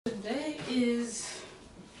Today is,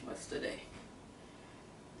 what's today?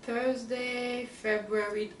 Thursday,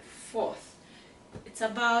 February 4th. It's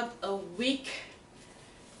about a week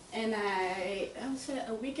and I would say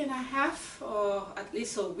a week and a half, or at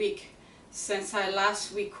least a week, since I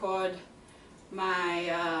last recorded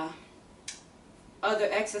my other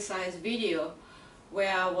exercise video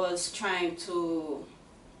where I was trying to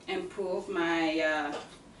improve my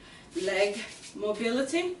leg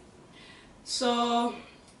mobility. So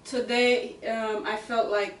today I felt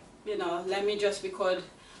like, let me just record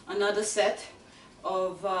another set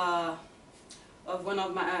of one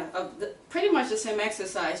of my pretty much the same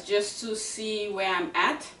exercise, just to see where I'm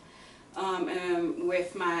at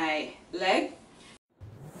with my leg.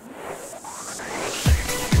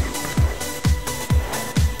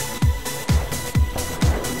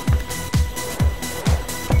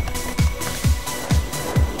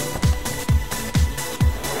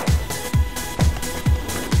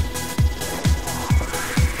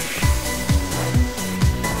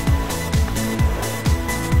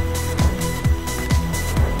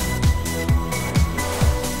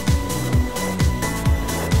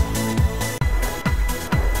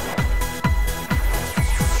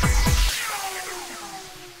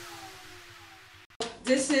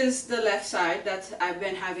 This is the left side that I've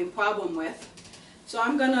been having problem with. So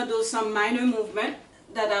I'm gonna do some minor movement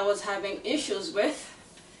that I was having issues with,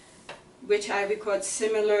 which I record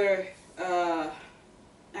similar, I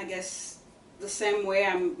guess the same way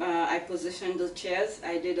I positioned the chairs.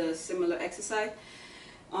 I did a similar exercise.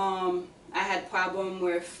 I had problem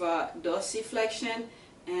with dorsiflexion,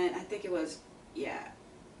 and I think it was,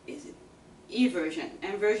 is it eversion?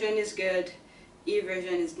 Inversion is good,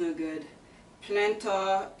 eversion is no good.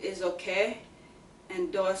 Plantar is okay,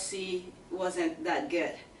 and dorsal wasn't that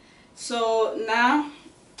good. So now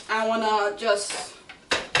I want to just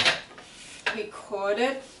record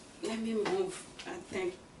it. Let me move, I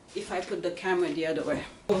think, if I put the camera the other way.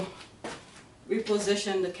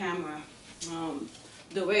 Reposition the camera.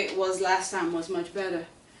 The way it was last time was much better.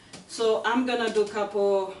 So I'm going to do a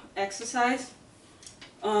couple exercise,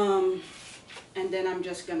 and then I'm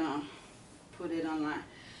just going to put it online.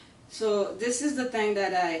 So this is the thing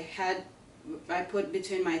that I put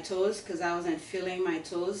between my toes because I wasn't feeling my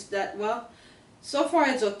toes that well. So far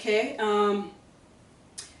it's okay.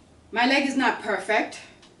 My leg is not perfect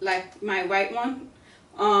like my right one.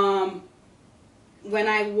 When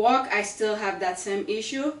I walk, I still have that same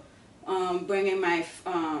issue, bringing my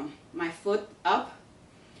my foot up.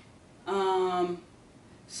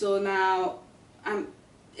 So now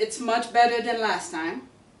it's much better than last time.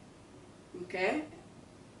 Okay.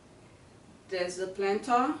 There's the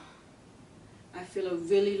plantar. I feel a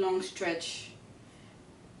really long stretch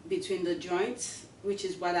between the joints, which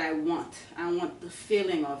is what I want. I want the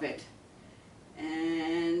feeling of it.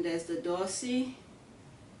 And there's the dorsal,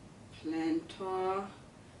 plantar.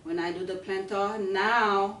 When I do the plantar,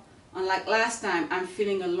 now, unlike last time, I'm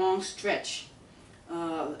feeling a long stretch.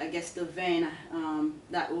 I guess the vein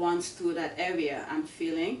that runs through that area, I'm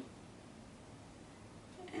feeling.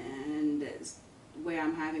 And there's where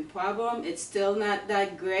I'm having problem. It's still not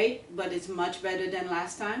that great, but it's much better than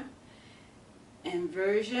last time.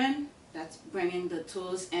 Inversion, that's bringing the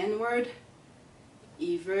toes inward.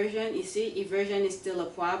 Eversion, you see, eversion is still a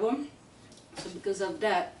problem. So because of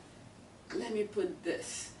that, let me put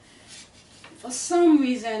this. For some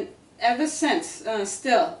reason, ever since,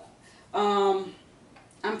 still,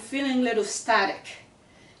 I'm feeling a little static.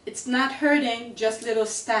 It's not hurting, just little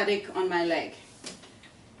static on my leg.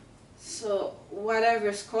 So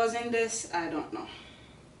whatever's causing this, I don't know.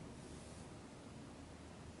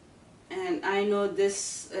 And I know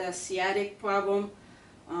this sciatic problem,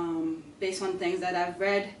 based on things that I've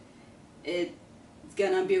read, it's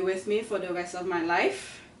gonna be with me for the rest of my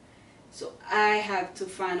life. So I have to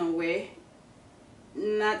find a way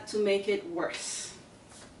not to make it worse.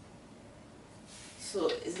 So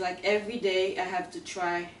it's like every day I have to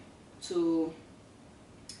try to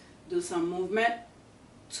do some movement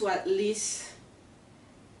to at least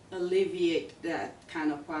alleviate that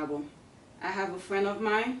kind of problem. I have a friend of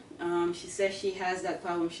mine, she says she has that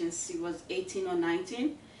problem since she was 18 or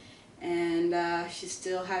 19, and she's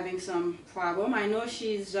still having some problem. I know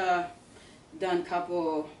she's done a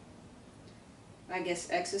couple, I guess,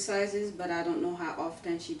 exercises, but I don't know how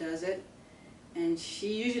often she does it. And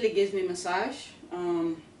she usually gives me massage,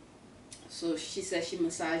 so she says she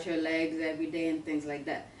massages her legs every day and things like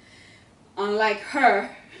that. Unlike her,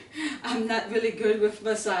 I'm not really good with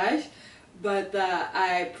massage, but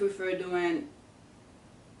I prefer doing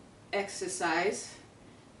exercise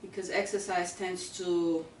because exercise tends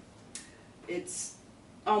to, it's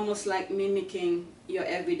almost like mimicking your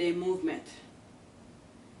everyday movement.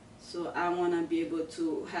 So I want to be able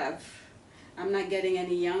to have, I'm not getting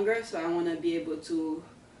any younger, so I want to be able to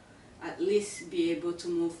at least be able to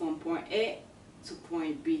move from point A to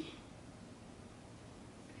point B.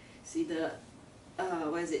 See the,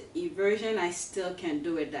 what is it, eversion, I still can't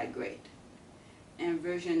do it that great.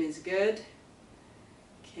 Inversion is good.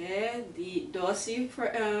 Okay, the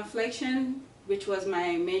dorsiflexion, which was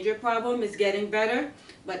my major problem, is getting better,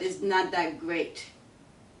 but it's not that great.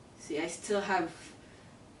 See, I still have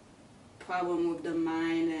problem with the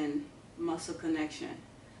mind and muscle connection.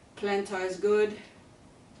 Plantar is good.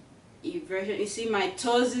 Eversion, you see my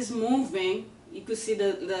toes is moving. You could see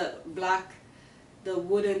the black, the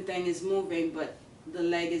wooden thing is moving, but the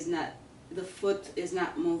leg is not, the foot is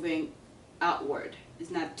not moving outward.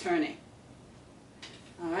 It's not turning.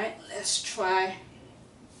 Alright, let's try.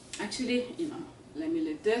 Actually, let me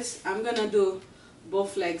leave this. I'm gonna do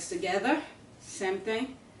both legs together. Same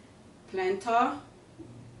thing. Plantar.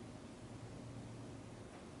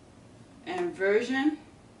 Inversion.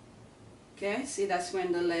 Okay, see, that's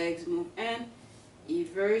when the legs move in.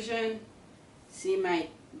 Eversion. See my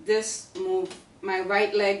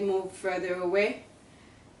right leg move further away.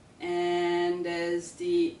 And there's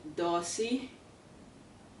the dorsi.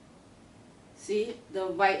 See, the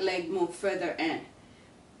right leg move further in.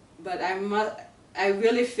 But I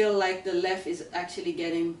really feel like the left is actually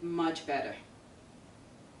getting much better.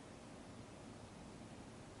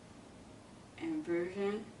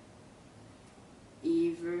 Inversion,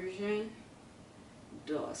 eversion,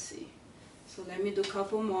 dorsi. So let me do a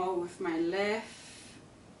couple more with my left.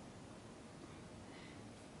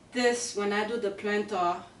 This, when I do the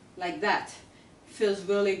plantar like that, feels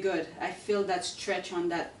really good. I feel that stretch on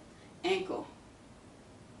that ankle.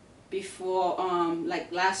 Before,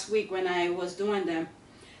 like last week when I was doing them,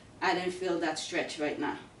 I didn't feel that stretch right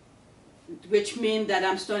now, which means that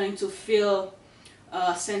I'm starting to feel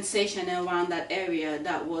a sensation around that area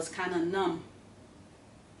that was kind of numb.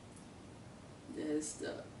 There's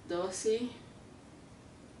the dorsi,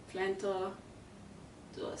 plantar,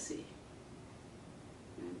 dorsi,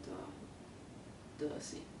 plantar,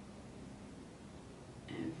 dorsi,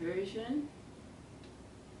 inversion,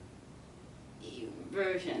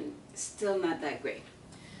 eversion. Still not that great.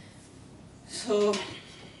 So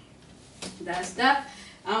that's that.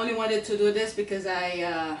 I only wanted to do this because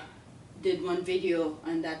I did one video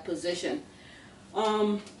on that position.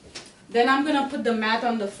 Then I'm gonna put the mat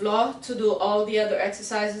on the floor to do all the other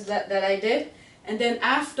exercises that I did, and then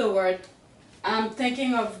afterward I'm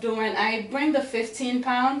thinking of doing, I bring the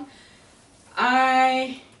 15-pound.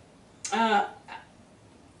 I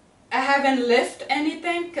haven't lifted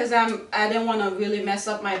anything because I didn't want to really mess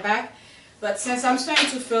up my back, but since I'm starting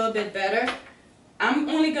to feel a bit better, I'm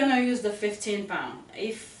only gonna use the 15-pound.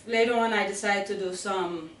 If later on I decide to do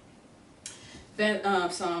some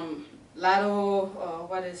lateral,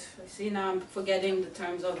 see, now I'm forgetting the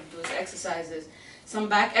terms of those exercises, some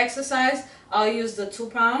back exercise, I'll use the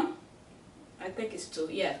 2-pound. I think it's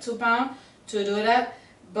 2-pound to do that.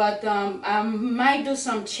 But I might do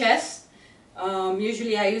some chest.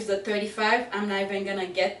 Usually I use the 35. I'm not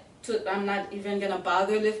even gonna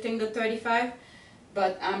bother lifting the 35,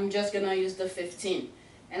 but I'm just gonna use the 15,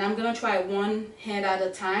 and I'm gonna try one hand at a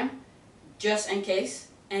time just in case,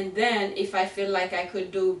 and then if I feel like I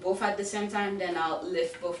could do both at the same time, then I'll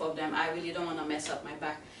lift both of them. I really don't want to mess up my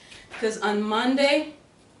back, because on Monday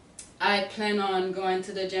I plan on going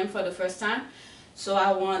to the gym for the first time, so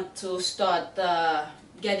I want to start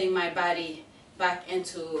getting my body back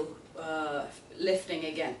into lifting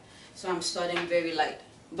again. So I'm starting very light,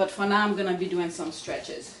 but for now I'm gonna be doing some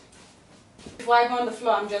stretches. Before I go on the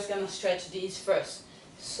floor, I'm just gonna stretch these first.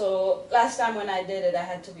 So last time when I did it, I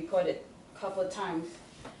had to record it a couple of times.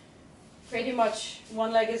 Pretty much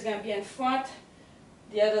one leg is gonna be in front,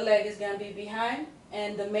 the other leg is gonna be behind,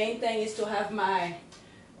 and the main thing is to have my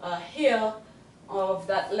heel of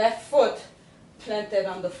that left foot planted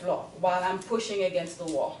on the floor while I'm pushing against the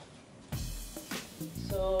wall.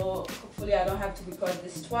 So hopefully I don't have to record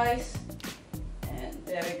this twice, and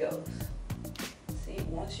there it goes. See,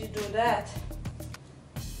 once you do that,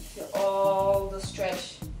 you feel all the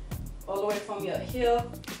stretch all the way from your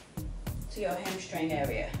heel to your hamstring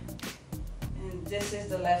area. And this is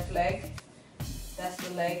the left leg. That's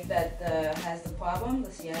the leg that has the problem,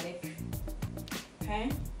 the sciatic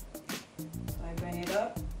pain. So I bring it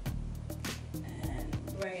up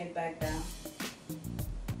and bring it back down.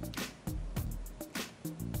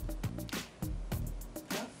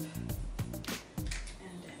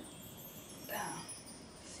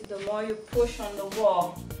 The more you push on the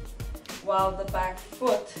wall while the back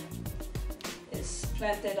foot is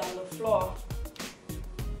planted on the floor,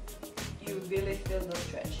 you really feel the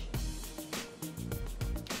stretch.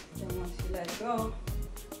 Then once you let go,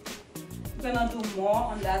 I'm gonna do more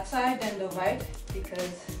on that side than the right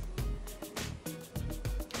because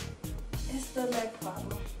it's the leg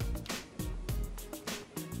problem.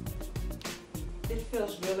 It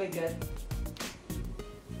feels really good.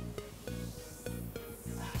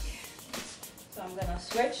 Okay. So I'm gonna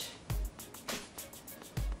switch.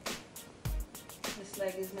 This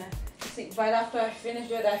leg is not. See, right after I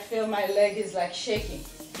finish it, I feel my leg is like shaking.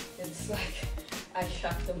 It's like I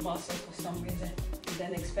shocked the muscle for some reason. I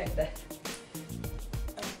didn't expect that.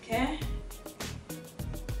 Okay.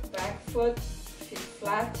 Back foot, feet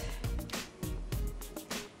flat.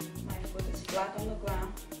 My foot is flat on the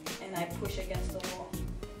ground and I push against the wall.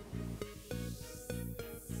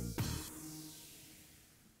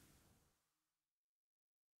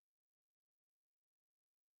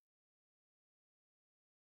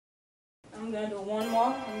 I'm gonna do one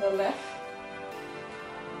more on the left.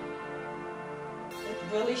 It's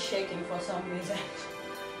really shaking for some reason.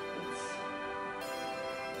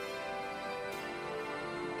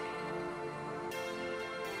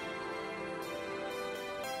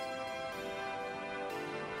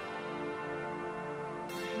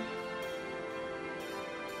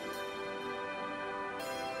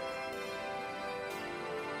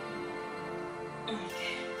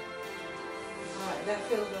 Okay. Alright, that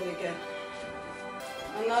feels really good.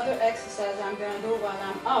 Another exercise I'm going to do while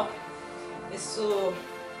I'm up is to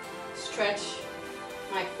stretch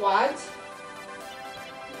my quads.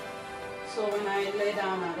 So when I lay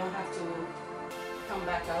down, I don't have to come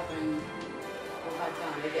back up and go back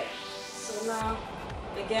down again. So now,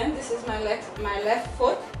 again, this is my left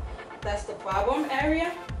foot. That's the problem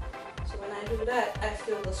area. So when I do that, I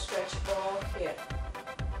feel the stretch all here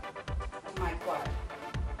on my quad.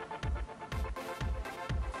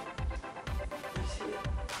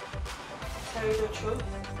 To tell you the truth,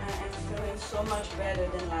 I am feeling so much better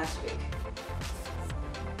than last week.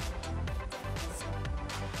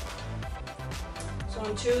 So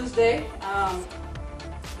on Tuesday, I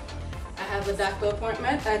have a doctor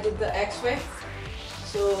appointment. I did the x-ray.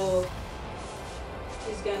 So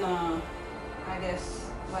he's gonna, I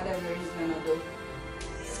guess, whatever he's gonna do.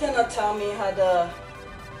 He's gonna tell me how the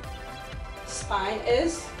spine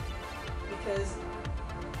is because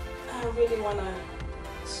I really wanna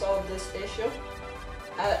solve this issue.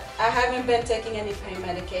 I haven't been taking any pain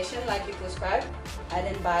medication like you prescribed. I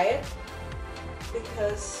didn't buy it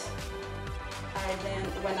because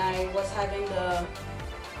when I was having the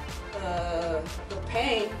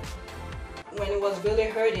pain, when it was really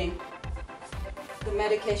hurting, the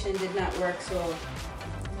medication did not work. So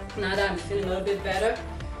now that I'm feeling a little bit better,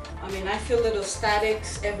 I mean, I feel little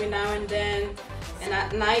statics every now and then, and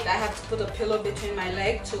at night I have to put a pillow between my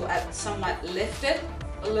leg to somewhat lift it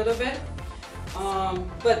a little bit.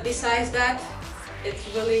 But besides that, it's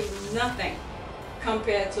really nothing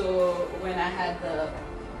compared to when I had the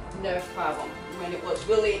nerve problem, when it was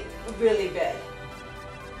really, really bad.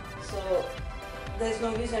 So there's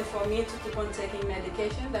no reason for me to keep on taking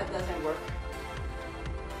medication that doesn't work.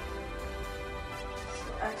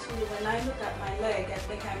 So actually, when I look at my leg, I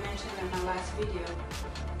think I mentioned in my last video,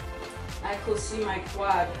 I could see my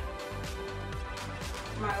quad.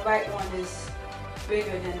 My right one is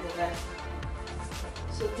bigger than the left.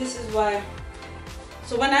 So this is why.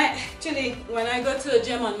 So when I go to the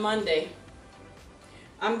gym on Monday,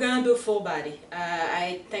 I'm gonna do full body.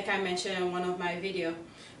 I think I mentioned in one of my videos.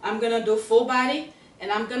 I'm gonna do full body,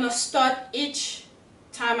 and I'm gonna start each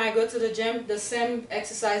time I go to the gym the same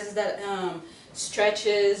exercises that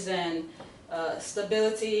stretches and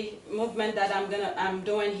stability movement that I'm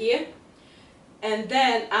doing here, and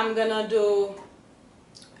then I'm gonna do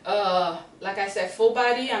like I said, full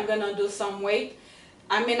body. I'm gonna do some weight.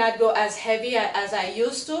 I may not go as heavy as I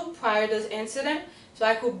used to prior to the incident, so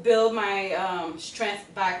I could build my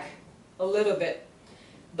strength back a little bit.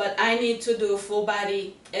 But I need to do full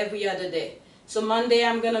body every other day. So Monday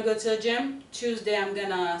I'm gonna go to the gym. Tuesday I'm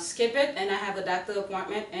gonna skip it, and I have a doctor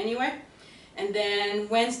appointment anyway. And then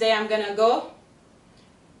Wednesday I'm gonna go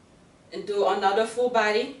and do another full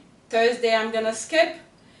body. Thursday I'm gonna skip,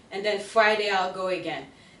 and then Friday I'll go again.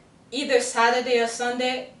 Either Saturday or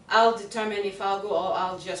Sunday, I'll determine if I'll go or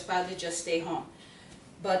I'll probably just stay home.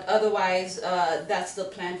 But otherwise, that's the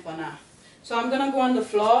plan for now. So I'm gonna go on the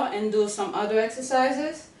floor and do some other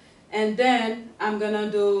exercises, and then I'm gonna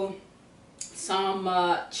do some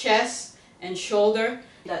chest and shoulder.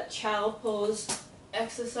 That child pose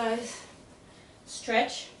exercise,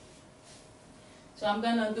 stretch. So I'm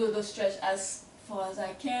gonna do the stretch as far as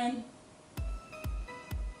I can.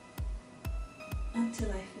 until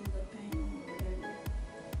I feel the pain or whatever.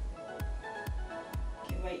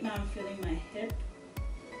 Okay, right now I'm feeling my hip.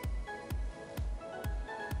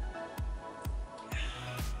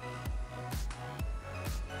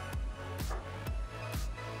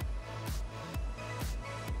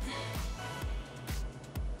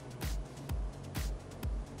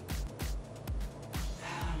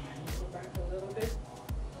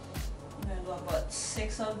 About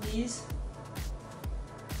 6 of these.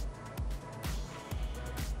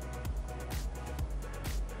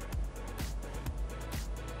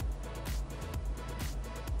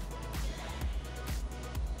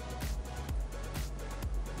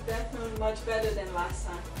 Definitely much better than last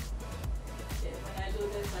time. Okay, when I do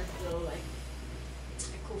this, I feel like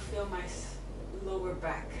I could feel my lower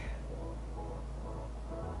back.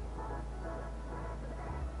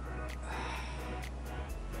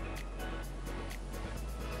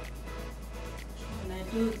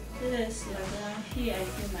 Do this, like around here, I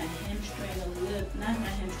feel my hamstring a little, not my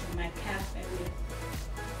hamstring, my calf area.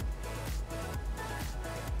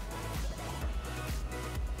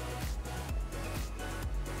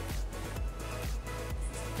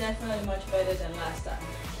 It's definitely much better than last time.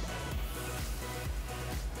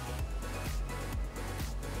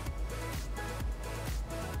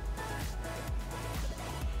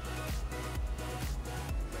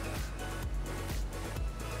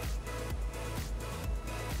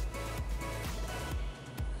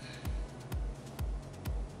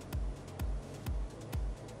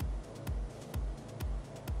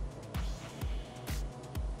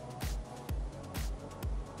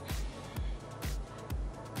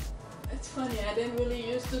 It's funny, I didn't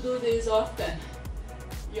really used to do these often.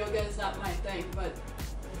 Yoga is not my thing, but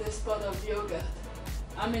this part of yoga,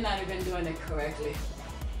 I may not even doing it correctly,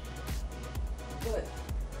 but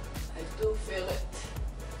I do feel it.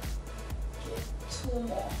 Okay, 2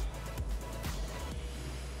 more.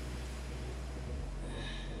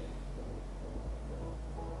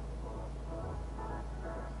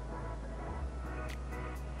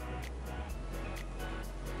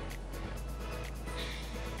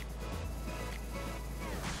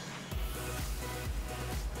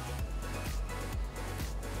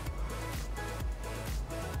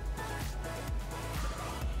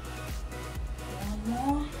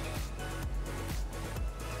 More.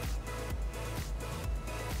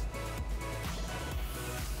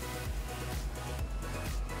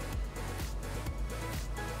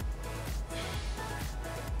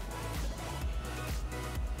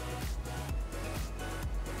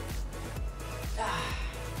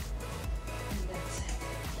 And that's it.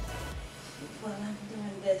 While I'm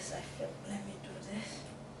doing this, I feel, let me do this.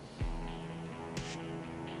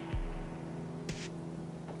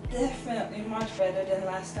 Definitely much better than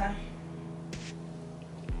last time.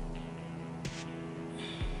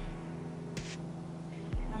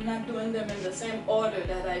 I'm not doing them in the same order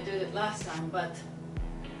that I did it last time, but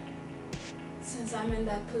since I'm in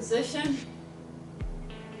that position,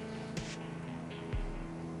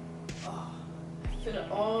 oh, I feel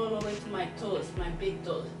it all the way to my toes, my big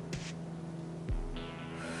toes.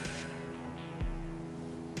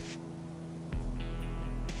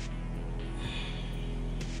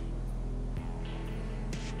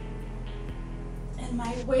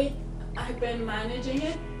 My weight, I've been managing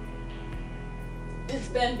it. It's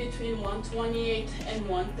been between 128 and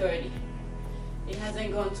 130. It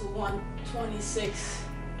hasn't gone to 126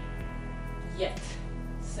 yet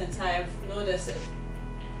since I have noticed it.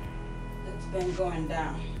 It's been going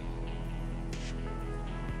down.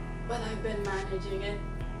 But I've been managing it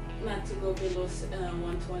not to go below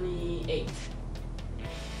 128.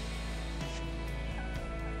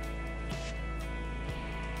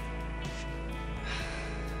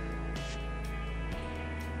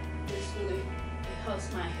 It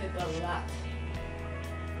helps my hip a lot.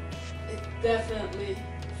 It definitely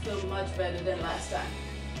feels much better than last time.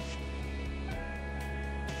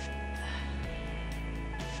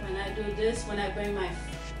 When I do this, when I bring my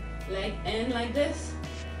leg in like this,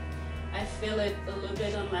 I feel it a little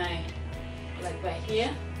bit on my, like right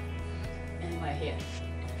here and right here.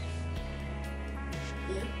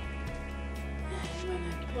 Yep. And when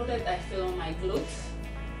I pull it, I feel on my glutes.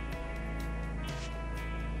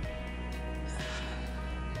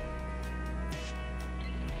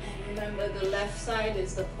 Remember, the left side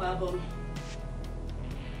is the problem.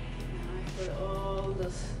 Now I feel all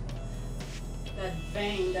this, that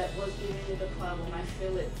vein that was giving me the problem. I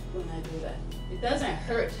feel it when I do that. It doesn't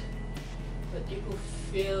hurt, but you could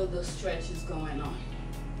feel the stretches going on.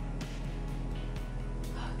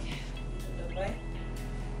 Okay, do the right.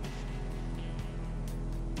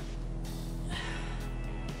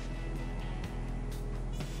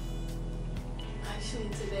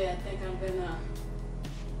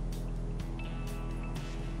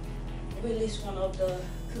 release one of the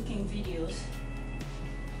cooking videos.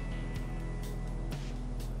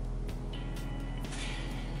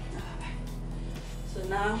 So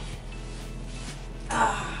now,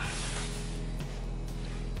 I'm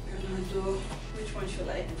gonna do, which one should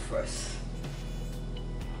I do first?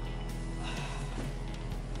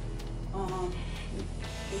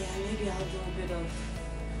 Yeah, maybe I'll do a bit of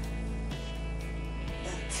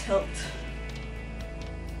that tilt.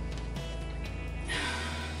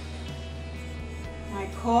 My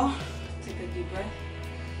core, take a deep breath.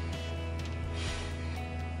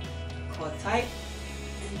 Core tight,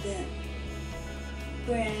 and then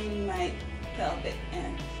bring my pelvic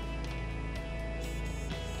in.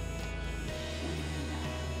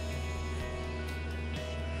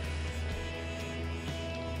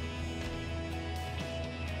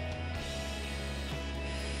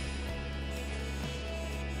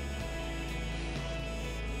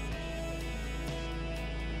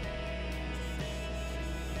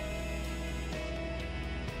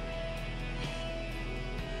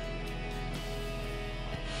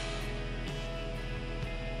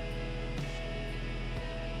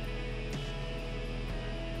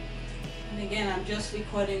 And again, I'm just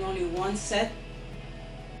recording only one set.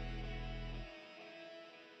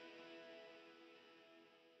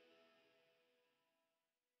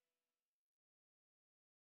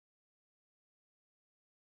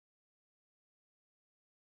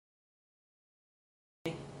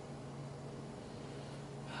 Okay.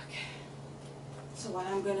 So what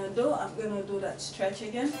I'm gonna do that stretch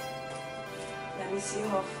again. Let me see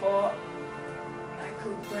how far I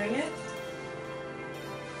could bring it.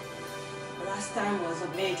 Last time was a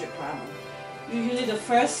major problem. Usually the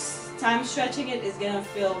first time stretching it is gonna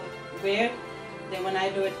feel weird. Then when I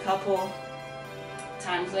do it a couple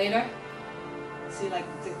times later, see, like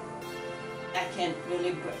I can't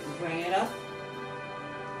really bring it up.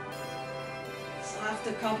 So after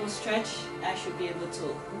a couple stretch, I should be able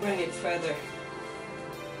to bring it further.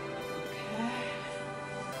 Okay.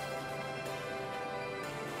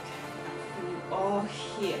 I'm feeling all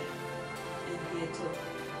here and here too.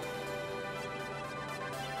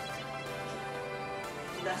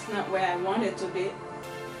 That's not where I want it to be.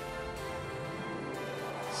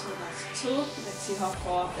 So that's 2. Let's see how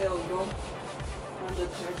far it will go on the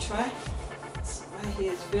third try. So right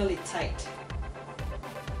here is really tight.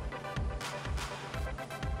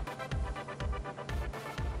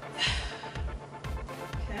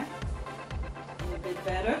 Okay, a bit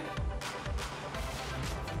better.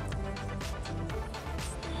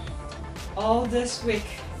 All this week,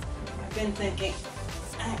 I've been thinking,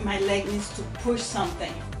 my leg needs to push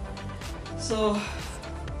something. So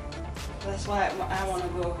that's why I want to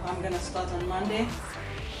go. I'm going to start on Monday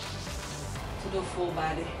to do full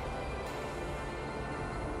body.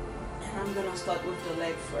 And I'm going to start with the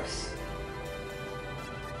leg first.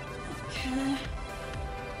 Okay.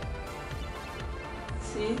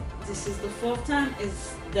 See, this is the 4th time.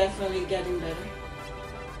 It's definitely getting better.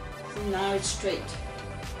 See, now it's straight.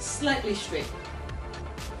 Slightly straight.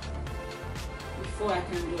 Before I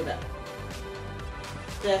can do that.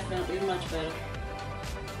 Definitely much better.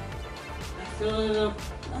 I feel a little,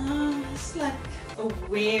 it's like a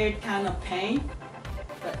weird kind of pain,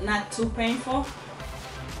 but not too painful.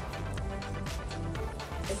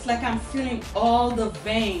 It's like I'm feeling all the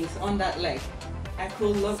veins on that leg. I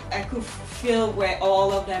could feel where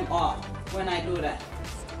all of them are when I do that.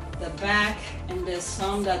 The back, and there's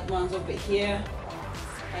some that runs over here.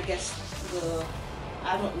 I guess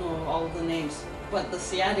I don't know all the names. But the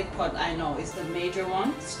sciatic part I know is the major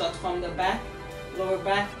one. Starts from the back, lower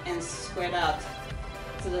back, and spread out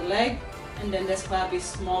to the leg. And then there's probably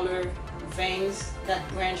smaller veins that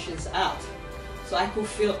branches out. So I could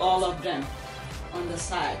feel all of them on the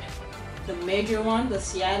side. The major one, the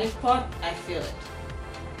sciatic part, I feel it.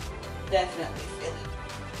 Definitely feel it.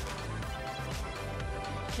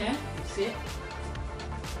 Okay, you see it?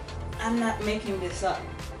 I'm not making this up.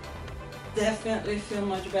 Definitely feel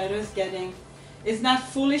much better. It's not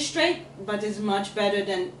fully straight, but it's much better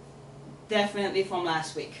than definitely from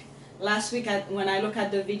last week. Last week, when I look at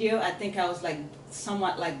the video, I think I was like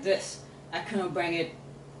somewhat like this. I couldn't bring it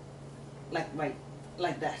like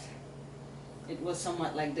that. It was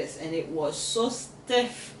somewhat like this, and it was so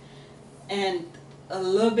stiff and a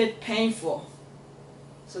little bit painful.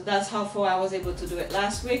 So that's how far I was able to do it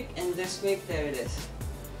last week, and this week, there it is.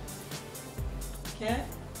 Okay,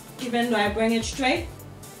 even though I bring it straight,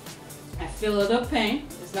 I feel a little pain.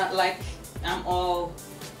 It's not like I'm all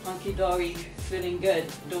hunky-dory, feeling good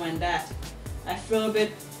doing that. I feel a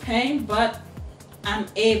bit pain, but I'm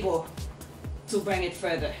able to bring it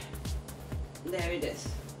further. There it is.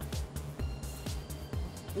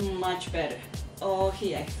 much better. Oh,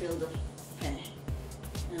 here I feel the pain,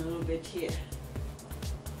 and a little bit here.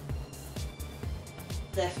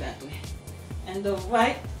 Definitely. And the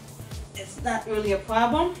right, it's not really a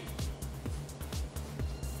problem.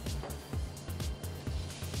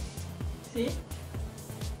 See?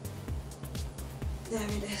 There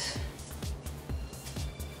it is.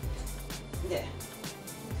 There.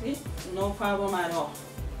 See? No problem at all.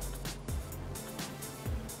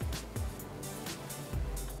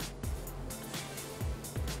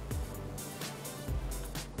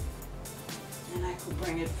 And I could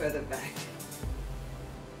bring it further back.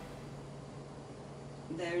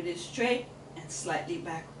 There it is, straight and slightly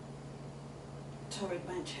back toward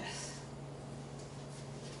my chest.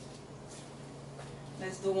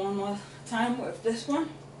 Let's do one more time with this one.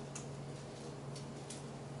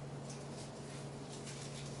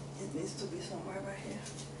 It needs to be somewhere right here.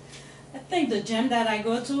 I think the gym that I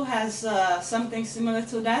go to has something similar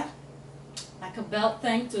to that, like a belt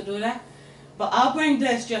thing to do that. But I'll bring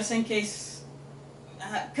this just in case,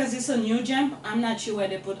 because it's a new gym. I'm not sure where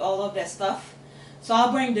they put all of their stuff. So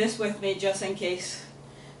I'll bring this with me just in case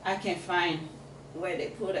I can find where they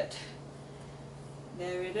put it.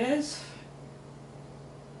 There it is.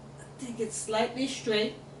 I think it's slightly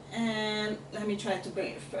straight, and let me try to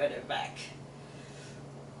bring it further back.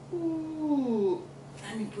 Ooh,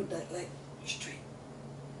 let me put that leg straight.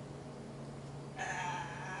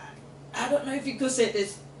 I don't know if you could say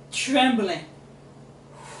it's trembling.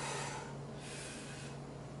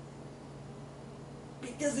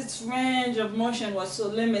 Because its range of motion was so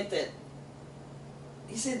limited.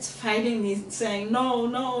 It's fighting me, saying, no,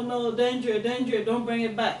 no, no, danger, danger, don't bring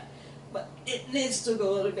it back. But it needs to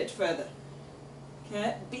go a little bit further.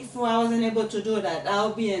 Okay? Before I wasn't able to do that,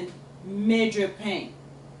 I'll be in major pain.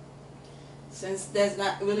 Since there's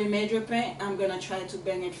not really major pain, I'm going to try to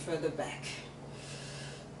bring it further back.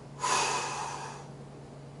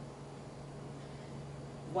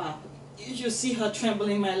 Wow. You should see how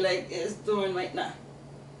trembling my leg is doing right now.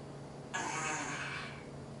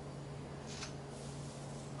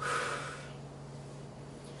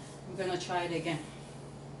 I'm going to try it again.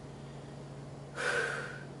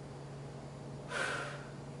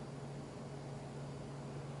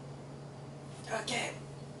 Okay.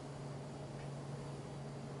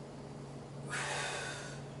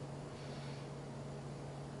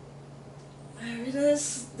 There it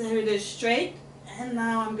is. There it is, straight. And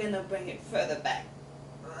now I'm going to bring it further back.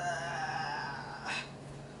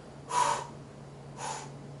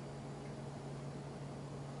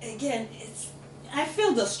 Again, I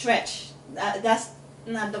feel the stretch. That's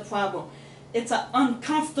not the problem. It's an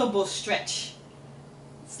uncomfortable stretch.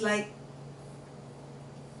 It's like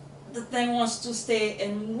the thing wants to stay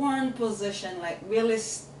in one position, like really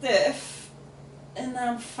stiff, and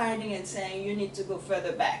I'm fighting it, saying you need to go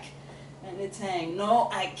further back, and it's saying no,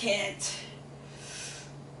 I can't.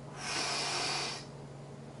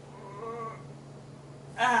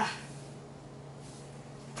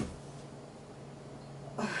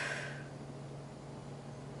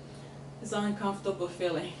 It's an uncomfortable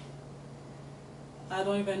feeling. I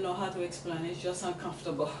don't even know how to explain it. It's just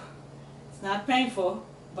uncomfortable. It's not painful,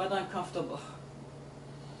 but uncomfortable.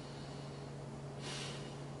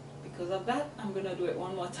 Because of that, I'm going to do it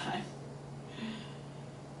one more time.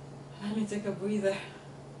 Let me take a breather.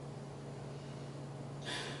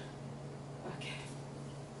 Okay.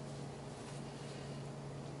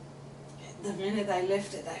 The minute I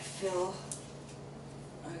lift it, I feel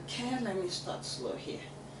okay. Let me start slow here.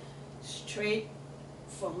 Straight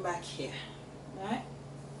from back here. Right?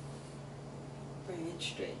 Bring it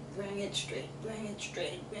straight, bring it straight, bring it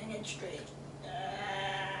straight, bring it straight.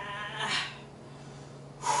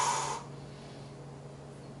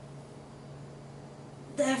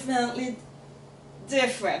 Definitely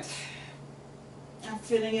different. I'm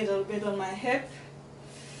feeling it a little bit on my hip.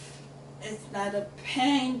 It's not a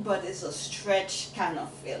pain, but it's a stretch kind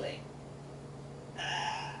of feeling.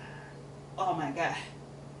 Oh my God.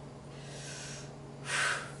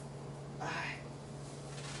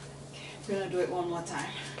 I'm going to do it one more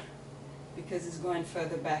time because it's going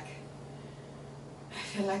further back. I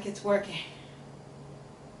feel like it's working.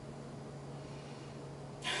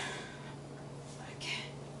 Okay.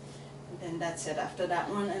 And then that's it after that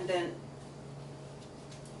one, and then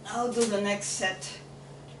I'll do the next set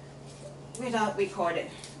without recording.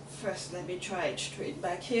 First, let me try it straight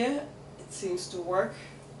back here. It seems to work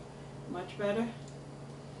much better.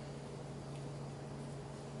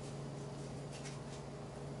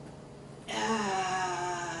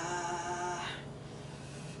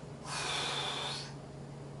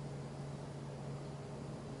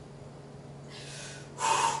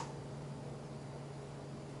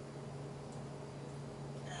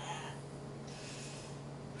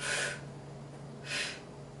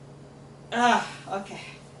 Okay.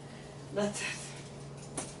 That's it.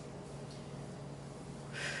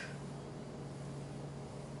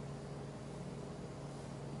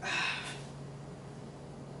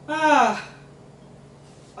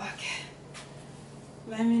 Okay.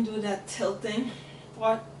 Let me do that tilting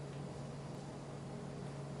part.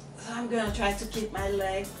 So I'm gonna try to keep my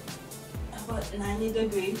leg about 90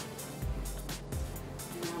 degrees.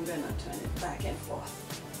 And I'm gonna turn it back and forth.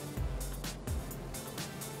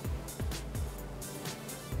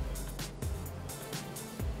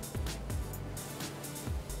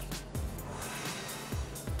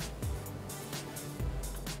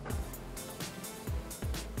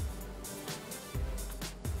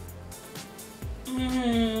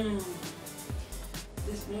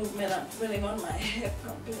 This movement I'm feeling on my hip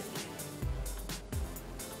completely.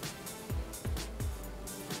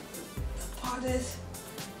 The part is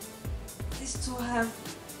to have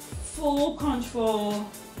full control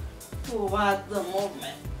over the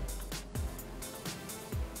movement.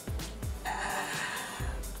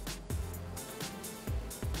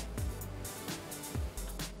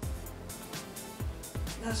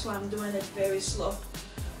 That's why I'm doing it very slow.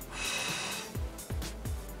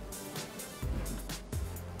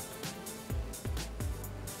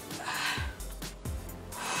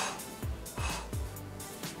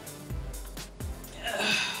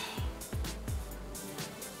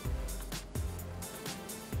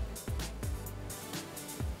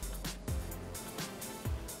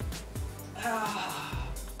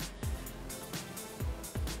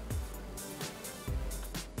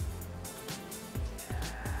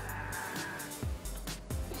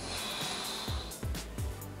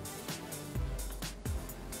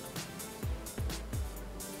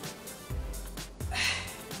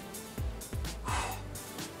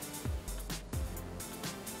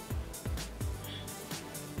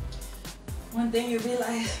 One thing you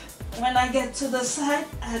realize, when I get to the side,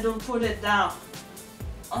 I don't put it down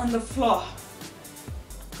on the floor.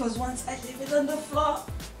 Because once I leave it on the floor,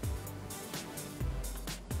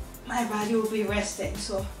 my body will be resting.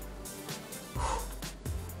 So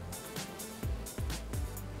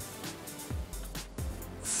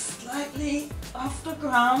slightly off the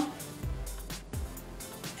ground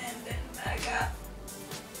and then back up.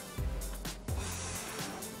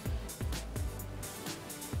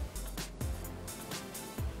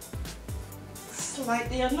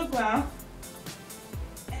 Slightly on the ground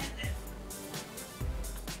and then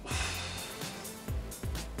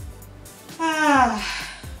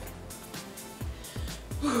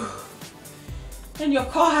and your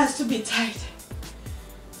core has to be tight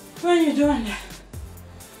when you're doing that.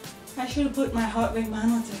 I should have put my heart rate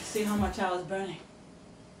monitor to see how much I was burning.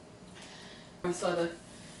 I saw the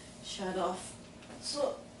shut off,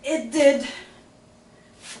 so it did.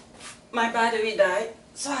 My battery died,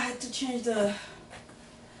 so I had to change the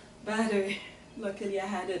battery. Luckily I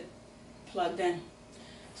had it plugged in.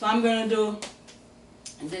 So I'm gonna do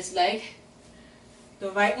this leg,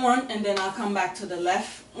 the right one, and then I'll come back to the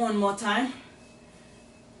left one more time.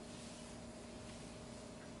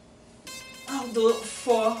 I'll do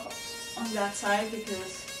 4 on that side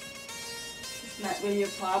because it's not really a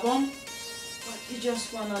problem, but you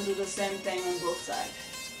just want to do the same thing on both sides.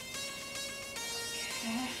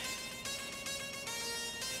 Okay.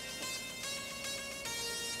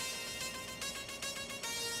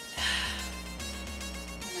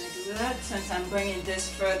 That, since I'm bringing this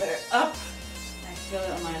further up, I feel it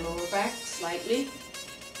on my lower back slightly,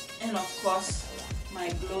 and of course my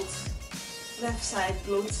glutes, left side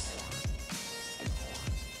glutes.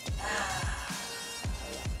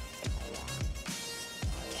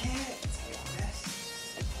 Okay, take a rest.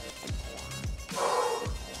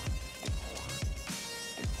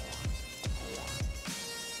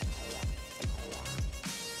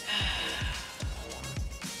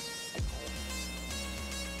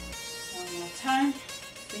 Time,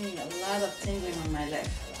 feeling a lot of tingling on my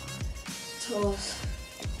left toes.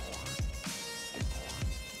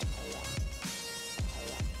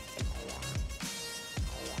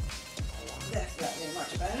 Definitely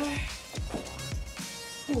much better.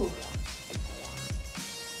 Whew.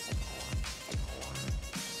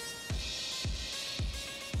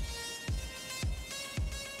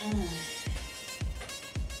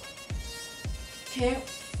 Okay,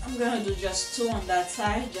 I'm gonna do just 2 on that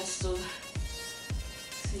side, just to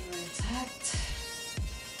see where it's at.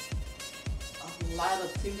 A lot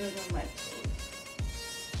of tingling on my toes.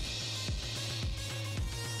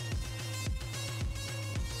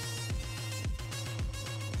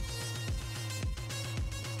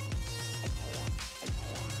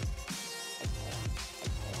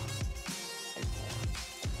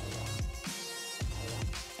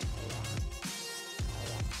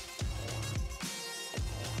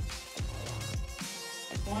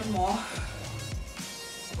 one more.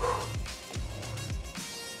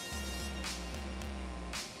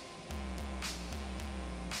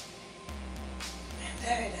 And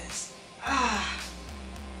there it is. Ah.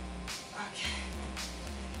 Okay.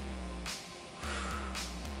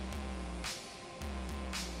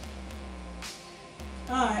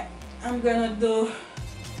 Alright, I'm gonna do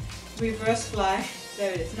reverse fly.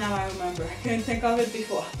 There it is. Now I remember. I couldn't think of it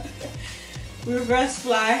before. Reverse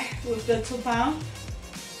fly with the 2 pound.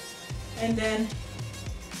 And then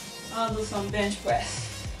I'll do some bench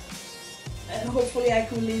press. And hopefully I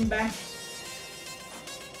can lean back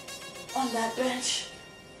on that bench.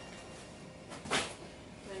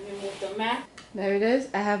 Let me move the mat. There it is.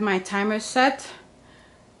 I have my timer set.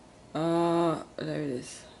 There it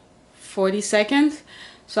is. 40 seconds.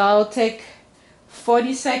 So I'll take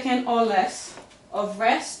 40 seconds or less of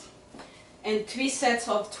rest and 3 sets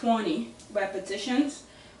of 20 repetitions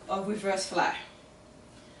of reverse fly.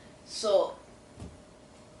 So,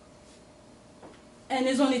 and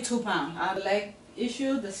it's only 2 pounds. I have a leg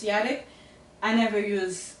issue, the sciatic. I never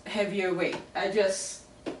use heavier weight. I just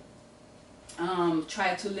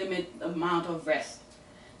try to limit the amount of rest.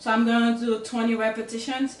 So I'm going to do 20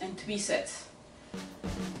 repetitions and 3 sets.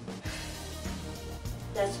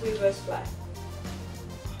 That's reverse fly.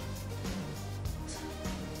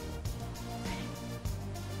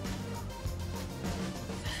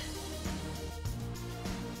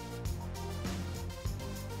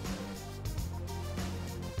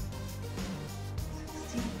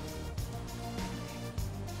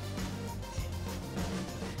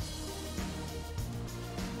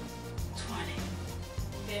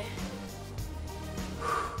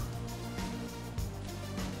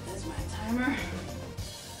 That's my timer.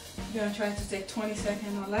 I'm gonna try to take 20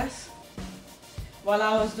 seconds or less. While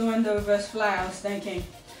I was doing the reverse fly, I was thinking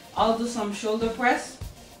I'll do some shoulder press.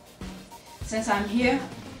 Since I'm here,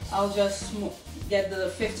 I'll just get the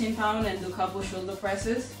 15 pound and do a couple shoulder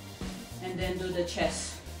presses and then do the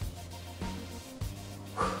chest.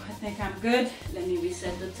 I think I'm good. Let me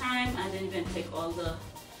reset the time. I didn't even take all the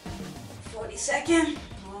 40 seconds.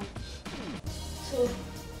 1, 2,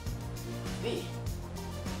 3.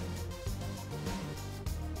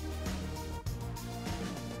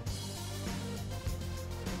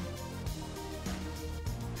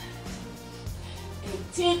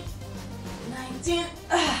 $18, $19,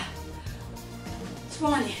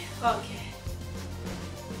 20. Okay.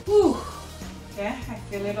 Whew. Okay, I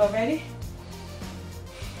feel it already.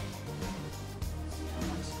 See how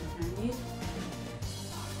much time I need.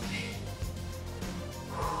 Okay.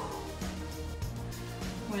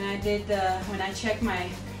 When I checked my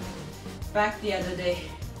back the other day,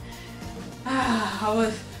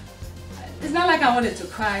 it's not like I wanted to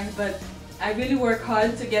cry, but I really work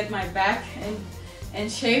hard to get my back in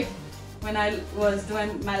shape. When I was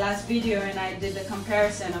doing my last video and I did the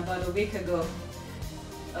comparison about a week ago,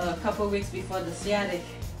 a couple weeks before the sciatic,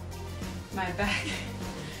 my back,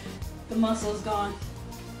 the muscle's gone.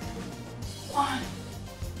 1,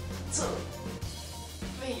 2,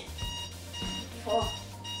 3, 4,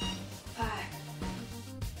 5.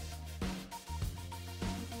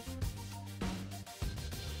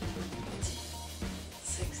 15,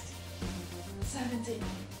 16, 17,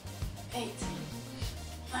 18,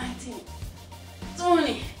 19,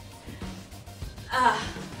 20.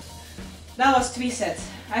 That was 3 sets.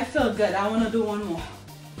 I feel good. I want to do one more.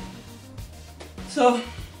 So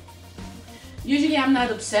usually I'm not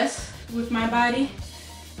obsessed with my body,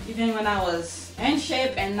 even when I was in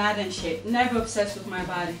shape and not in shape. Never obsessed with my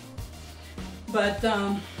body. But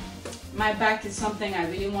my back is something I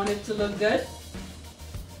really wanted to look good.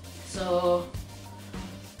 So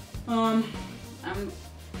I'm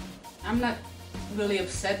not really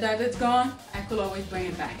upset that it's gone. I could always bring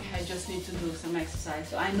it back. I just need to do some exercise.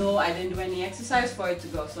 So I know I didn't do any exercise for it to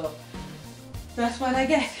go. So that's what I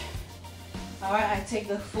get. All right, I take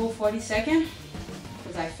the full 40 seconds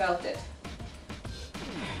because I felt it.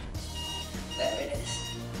 There it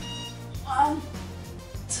is. 1,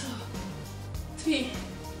 2, 3,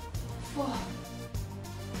 4.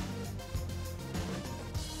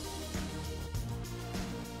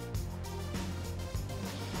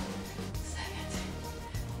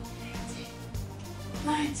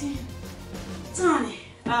 19, 20.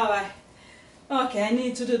 Alright. Okay, I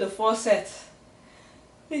need to do the 4 sets.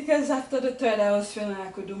 Because after the third I was feeling I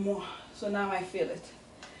could do more. So now I feel it.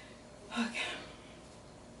 Okay.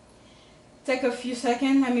 Take a few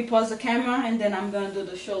seconds, let me pause the camera and then I'm gonna do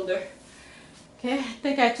the shoulder. Okay, I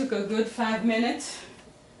think I took a good 5 minutes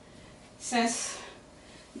since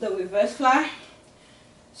the reverse fly.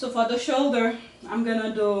 So for the shoulder, I'm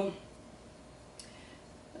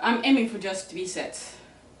aiming for just 3 sets.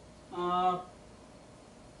 I'm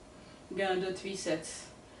gonna do 3 sets,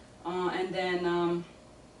 and then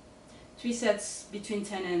 3 sets between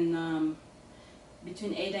 10 and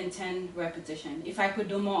between 8 and 10 repetition. If I could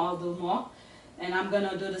do more, I'll do more. And I'm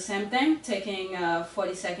gonna do the same thing, taking a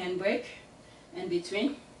 40-second break in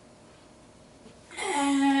between.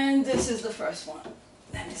 And this is the first one.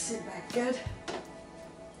 Let me sit back good.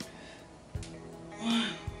 1,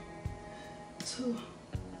 2,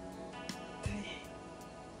 3,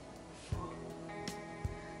 4,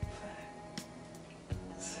 5,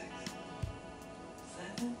 6,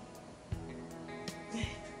 7, 8,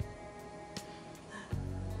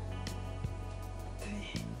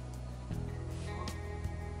 3, 4,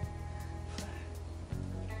 5,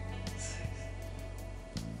 6,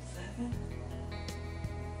 7,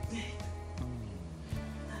 8,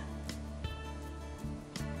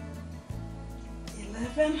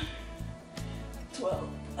 11, 12.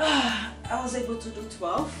 I was able to do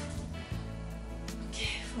 12. Okay,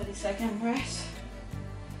 40-second rest.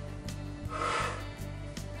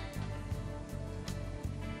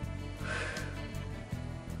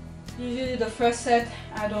 Usually the first set,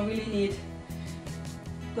 I don't really need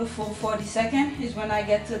the full 40-second. Is when I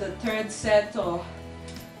get to the third set or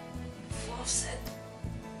fourth set.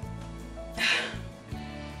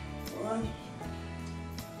 1,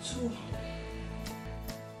 2,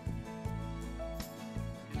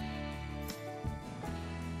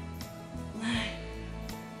 9,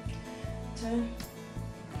 10,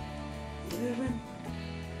 11,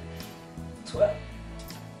 12.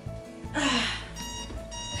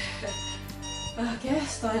 Okay,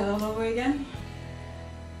 start all over again.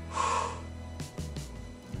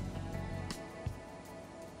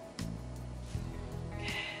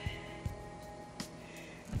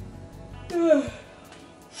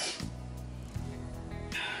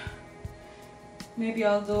 Maybe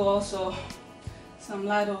I'll do also some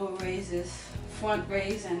lateral raises, front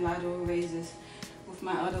raise and lateral raises with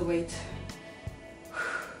my other weight.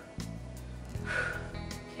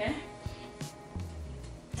 Okay.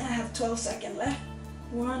 I have 12 seconds left.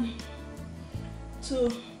 1,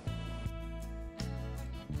 2,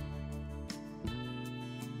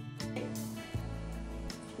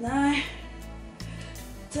 9,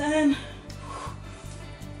 10,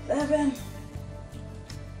 11,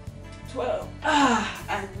 12.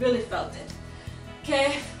 I really felt it.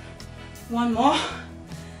 Okay, one more.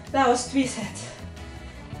 That was 3 sets.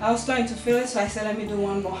 I was starting to feel it, so I said let me do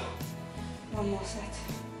one more. One more set.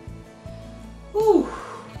 Whew.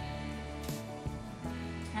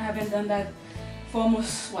 I haven't done that for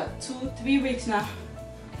almost, what, 2-3 weeks now.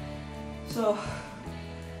 So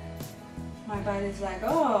my body's like,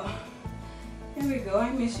 oh, here we go,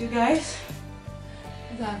 I miss you guys.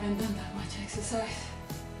 Because I haven't done that much exercise.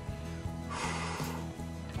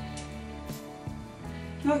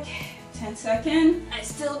 Okay, 10 seconds. I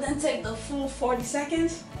still didn't take the full 40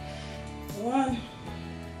 seconds. 1,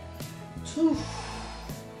 2,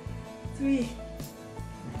 3,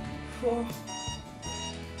 4,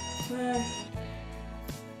 5,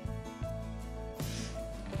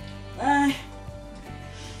 9,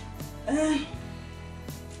 10,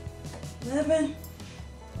 11,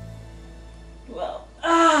 12.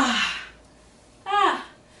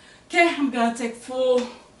 Okay, I'm gonna take full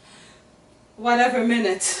whatever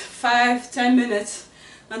minutes, 5-10 minutes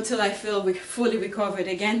until I feel fully recovered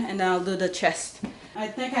again, and I'll do the chest. I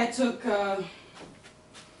think I took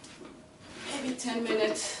maybe 10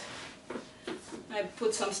 minutes. I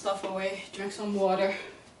put some stuff away, drank some water.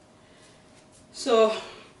 So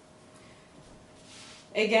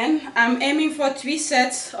again, I'm aiming for 3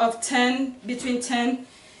 sets of 10, between 10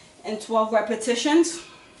 and 12 repetitions.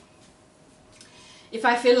 If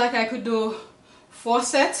I feel like I could do 4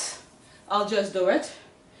 sets, I'll just do it.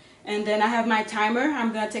 And then I have my timer.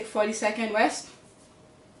 I'm gonna take 40-second rest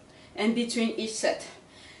in between each set.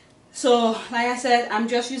 So like I said, I'm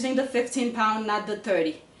just using the 15-pound, not the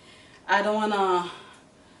 30. I don't wanna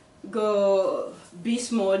go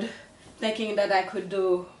beast mode thinking that I could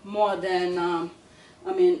do more than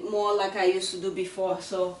more like I used to do before.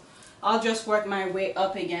 So I'll just work my way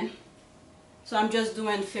up again. So I'm just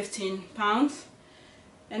doing 15 pounds.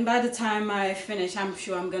 And by the time I finish, I'm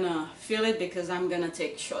sure I'm gonna feel it because I'm gonna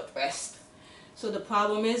take short rest. So the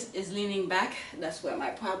problem is leaning back. That's where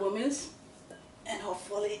my problem is. And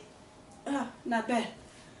hopefully, not bad.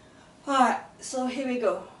 Alright, so here we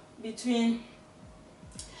go. Between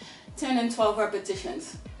 10 and 12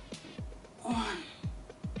 repetitions. 1,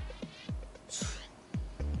 2,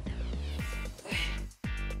 3. 11,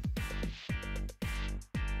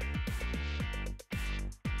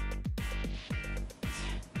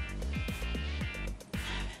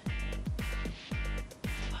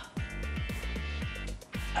 12.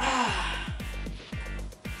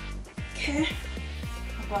 Okay,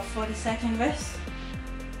 about 40-second rest.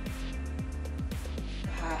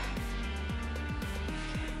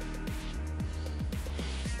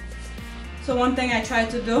 So one thing I try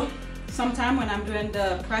to do sometime when I'm doing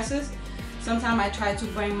the presses, sometimes I try to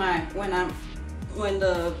bring my, when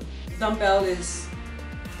the dumbbell is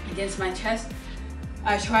against my chest,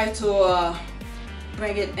 I try to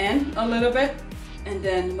bring it in a little bit, and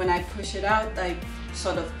then when I push it out, I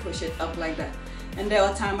sort of push it up like that. And there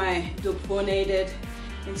are times I do pronated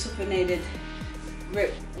and supinated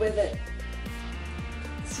grip with it.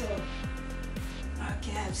 So,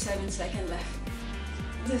 okay, I have 7 seconds left.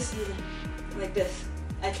 This is like this.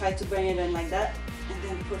 I try to bring it in like that and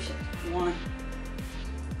then push it. 1,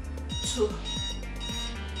 2, 3,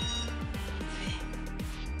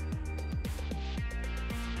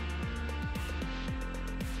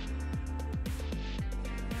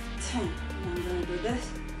 10. And I'm gonna do this.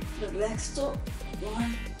 The legs too.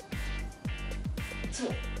 1,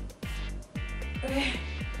 2, 3,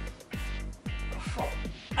 4.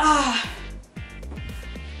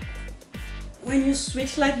 When you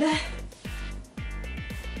switch like that,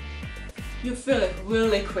 you feel it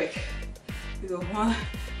really quick. You go 1,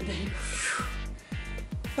 and then you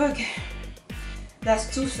go. Okay,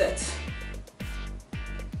 that's 2 sets.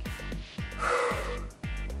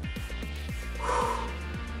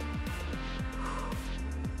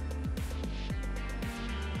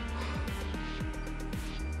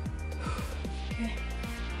 Okay,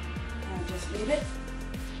 I'll just leave it.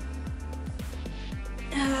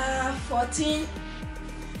 14.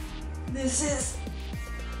 This is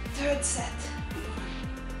 3rd set.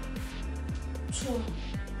 1, 2,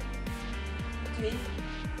 3,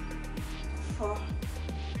 4, 5,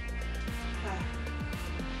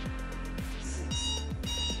 6.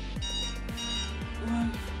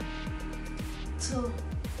 1, 2,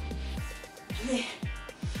 3,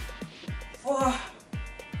 4,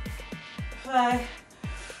 5,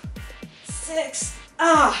 6.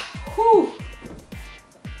 Whew.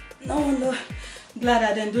 No wonder. Glad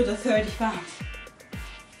I didn't do the 30 pounds.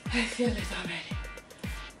 I feel it already.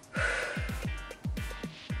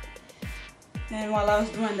 And while I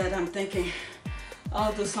was doing that, I'm thinking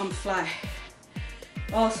I'll do some fly.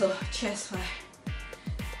 Also, chest fly.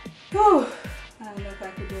 Whew. I don't know if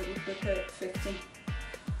I could do it with the 15.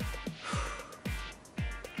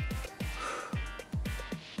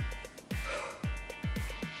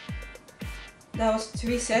 That was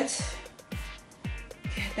 3 sets.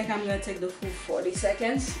 Okay, I think I'm gonna take the full 40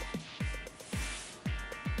 seconds.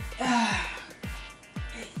 8,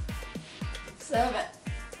 7,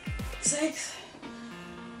 6,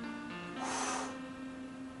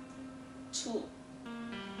 2,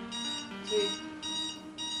 3,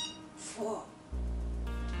 4,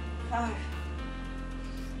 5,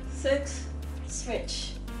 6,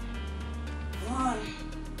 switch. 1,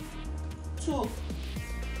 2,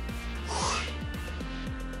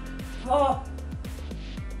 4,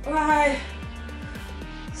 5,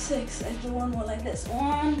 6. I do one more like this.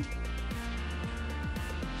 1,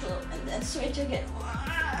 2, and then switch again.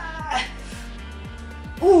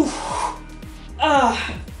 Ooh.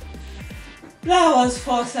 That was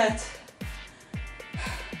 4 sets.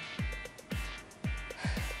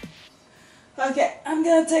 Okay, I'm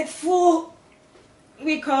gonna take full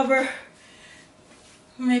recover,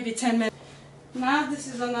 maybe 10 minutes. Now this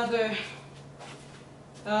is another,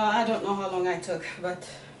 I don't know how long I took, but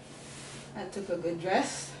I took a good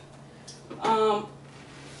rest. I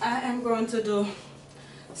am going to do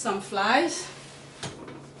some flies,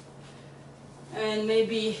 and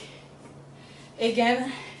maybe again,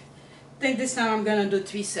 I think this time I'm gonna do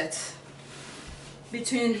 3 sets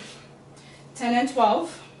between 10 and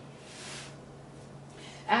 12.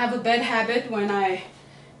 I have a bad habit when I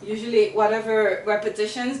usually, whatever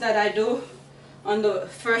repetitions that I do on the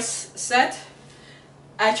first set,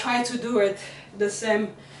 I try to do it the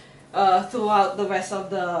same throughout the rest of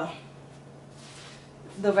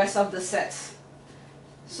the sets.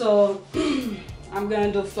 So I'm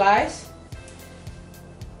gonna do flies.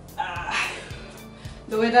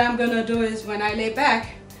 The way that I'm gonna do is when I lay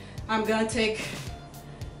back, I'm gonna take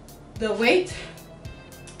the weight,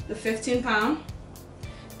 the 15 pound,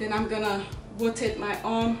 then I'm gonna rotate my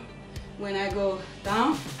arm when I go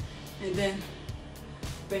down, and then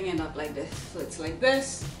bring it up like this. So it's like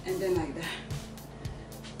this, and then like that.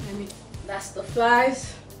 That's the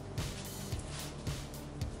flies.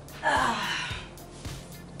 I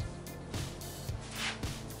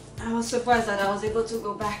was surprised that I was able to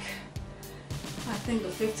go back. I think the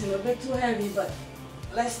 15 was a bit too heavy, but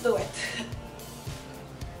let's do it.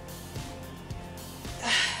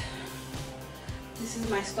 This is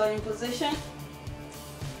my starting position.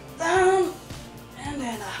 down, and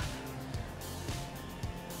then up.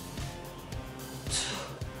 2,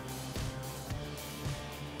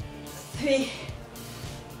 3,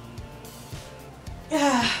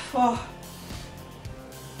 4,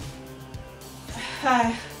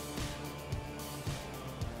 5,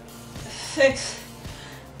 6,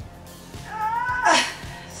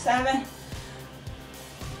 7,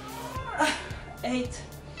 8,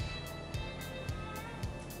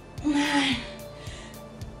 9,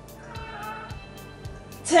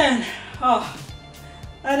 10. Oh,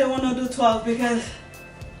 I didn't want to do 12 because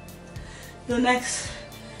the next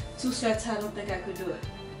 2 sets I don't think I could do it.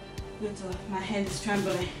 My hand is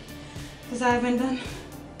trembling because I haven't done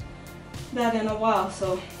that in a while.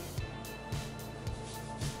 So,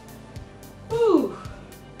 whew.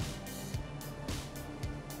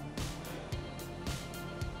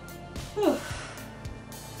 Whew.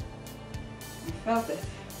 I felt it.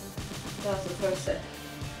 That was the first set.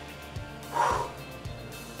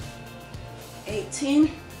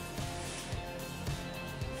 18,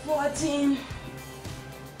 14.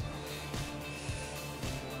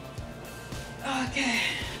 Okay.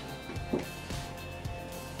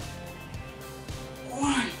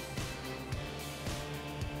 1,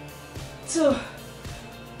 2,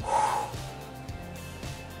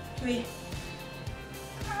 3,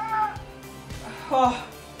 4,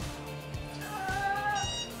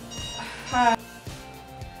 5.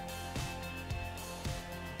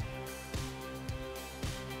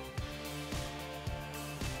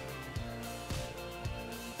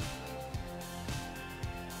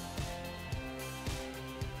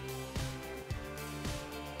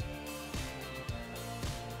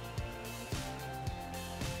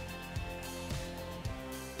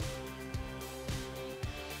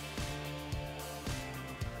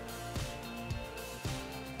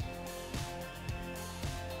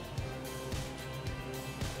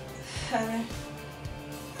 Seven,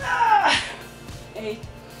 8,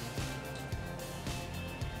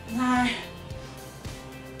 9,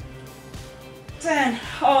 10.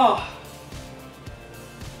 Oh,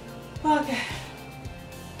 okay.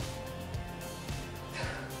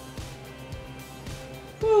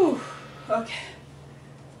 Whew. Okay.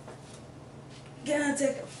 Gonna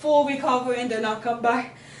take a full recovery and then I'll come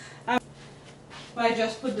back. I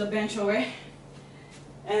just put the bench away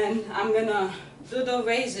and I'm gonna do the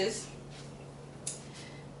raises.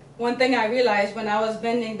 One thing I realized when I was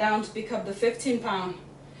bending down to pick up the 15-pound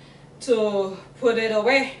to put it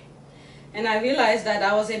away, and I realized that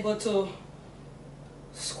I was able to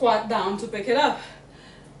squat down to pick it up.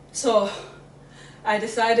 So I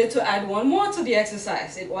decided to add one more to the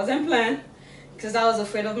exercise. It wasn't planned because I was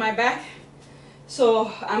afraid of my back.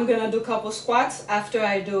 So I'm gonna do a couple squats after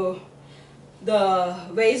I do the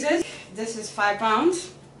raises. This is 5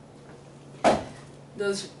 pounds.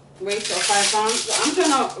 Those weights are 5 pounds. So I'm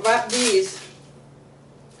gonna wrap these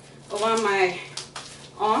around my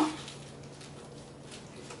arm.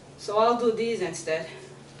 So I'll do these instead.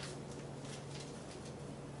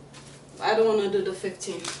 I don't want to do the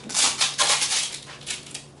 15.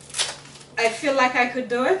 I feel like I could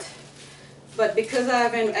do it, but because I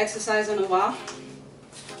haven't exercised in a while,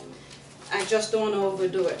 I just don't want to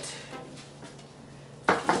overdo it.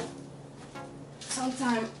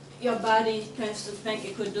 Sometimes your body tends to think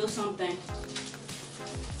it could do something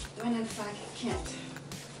when in fact it can't.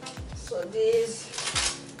 So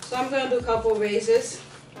I'm going to do a couple raises.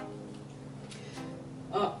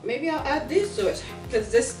 Maybe I'll add these to it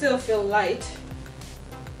because this still feel light.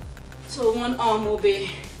 So one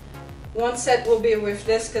set will be with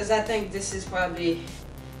this because I think this is probably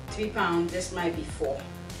 3 pounds. This might be 4.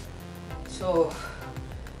 So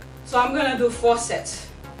I'm going to do 4 sets.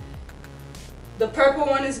 The purple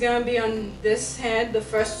one is going to be on this hand, the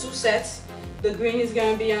first 2 sets. The green is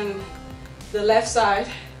going to be on the left side,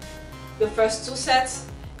 the first 2 sets.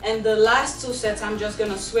 And the last 2 sets, I'm just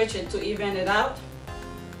going to switch it to even it out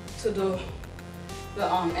to do the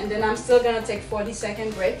arm. And then I'm still going to take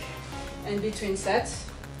 40-second break in between sets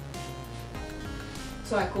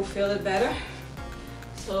so I could feel it better.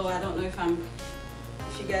 So I don't know if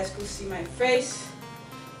you guys could see my face.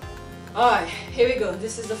 Alright, here we go.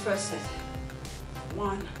 This is the first set.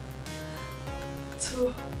 1,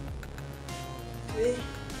 2, 3,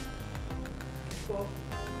 4,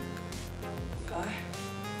 5,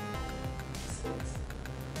 6,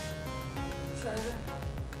 7,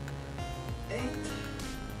 8, 9,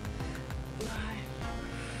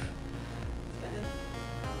 10,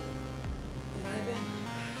 11,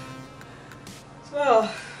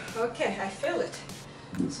 12. Okay, I feel it.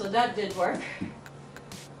 So that did work.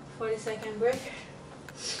 40-second break.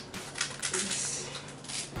 Let's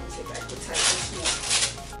see if I can type this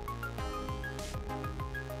more.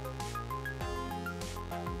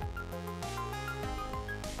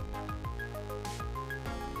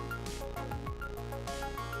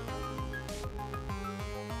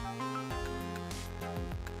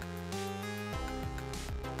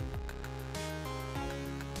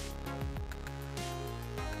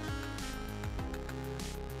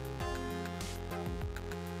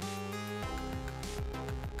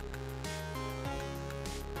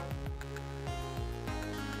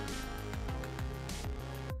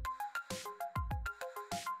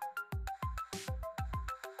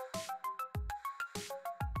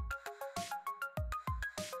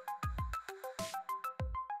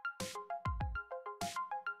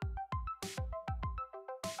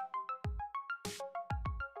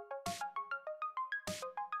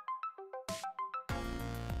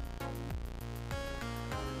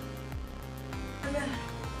 7,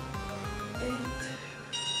 8,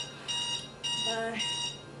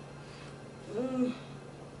 9,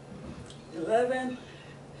 11,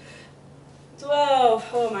 12.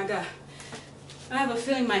 Oh my God. I have a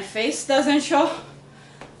feeling my face doesn't show,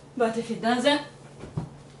 but if it doesn't,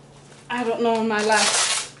 I don't know in my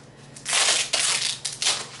life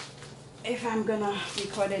if I'm gonna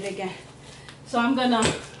record it again. So I'm gonna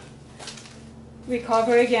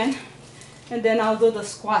recover again, and then I'll do the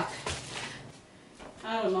squat.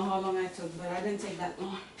 I don't know how long I took, but I didn't take that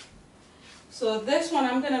long. So this one,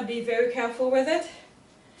 I'm gonna be very careful with it.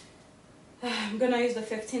 I'm gonna use the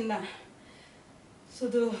 15 down. So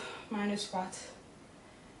do minor squats.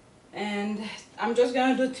 And I'm just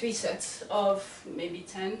gonna do 3 sets of maybe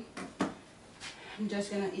 10. I'm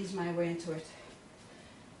just gonna ease my way into it.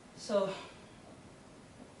 So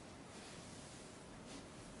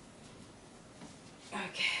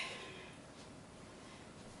okay.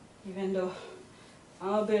 Even though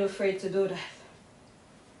I'm a bit afraid to do that.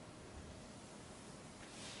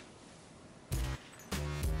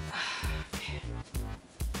 Okay.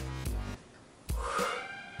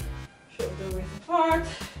 Shoulder width apart.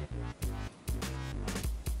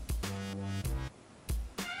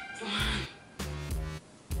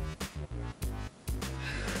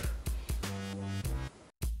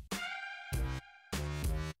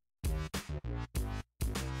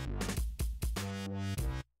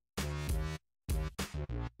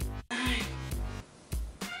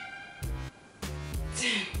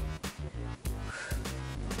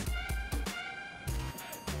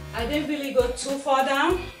 I didn't really go too far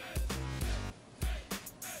down.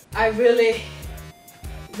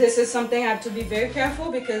 This is something I have to be very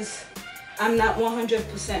careful because I'm not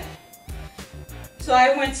 100%. So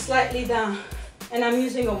I went slightly down, and I'm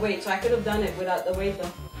using a weight, so I could have done it without the weight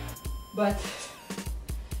though. But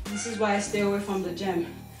this is why I stay away from the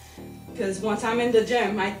gym. Because once I'm in the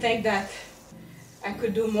gym, I think that I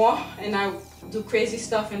could do more, and I do crazy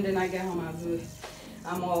stuff, and then I get home,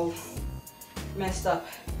 I'm all messed up.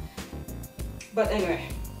 But anyway,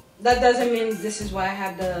 that doesn't mean this is why I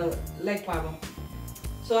have the leg problem.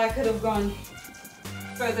 So I could have gone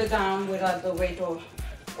further down without the weight, or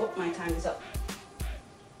oh, my time is up.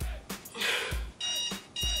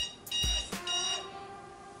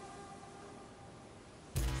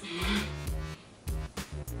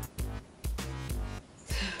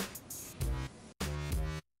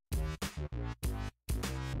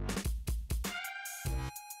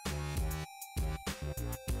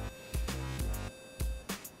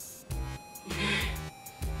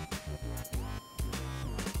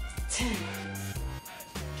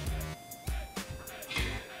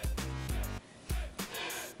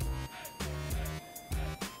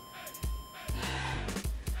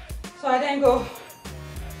 So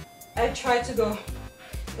I tried to go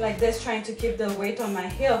like this, trying to keep the weight on my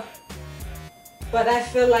heel. But I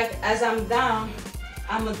feel like as I'm down,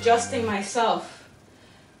 I'm adjusting myself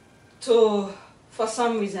for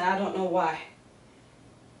some reason, I don't know why.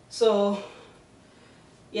 So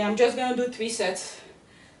yeah, I'm just gonna do 3 sets.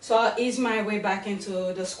 So I'll ease my way back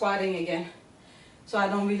into the squatting again. So I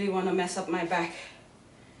don't really want to mess up my back.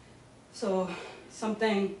 So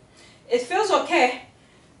it feels okay,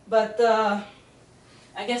 but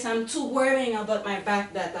I guess I'm too worrying about my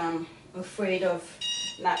back that I'm afraid of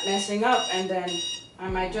not messing up, and then I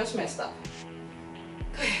might just mess up.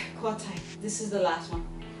 Okay, core tight. This is the last one.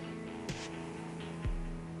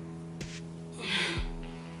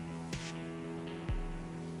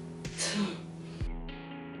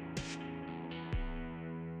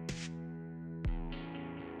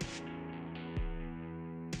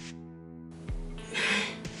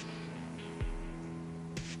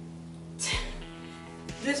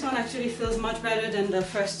 This one actually feels much better than the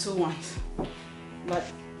first 2 ones, but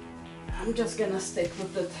I'm just gonna stick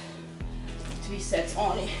with the 3 sets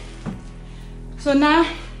only. So now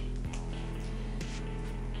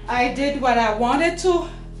I did what I wanted to,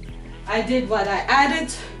 I did what I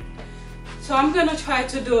added, so I'm gonna try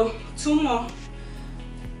to do 2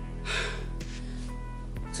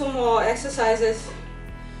 more exercises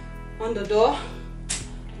on the door.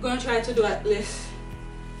 I'm gonna try to do at least,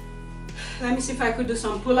 let me see if I could do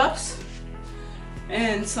some pull-ups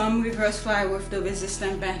and some reverse fly with the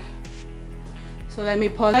resistance band. So let me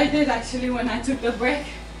pause. I did actually, when I took the break,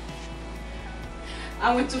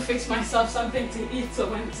 I went to fix myself something to eat, so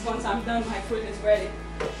once I'm done, my food is ready.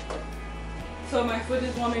 So my food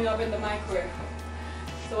is warming up in the microwave.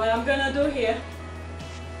 So what I'm gonna do here,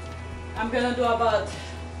 I'm gonna do about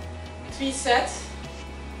 3 sets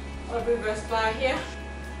of reverse fly here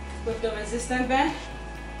with the resistance band.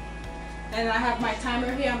 And I have my timer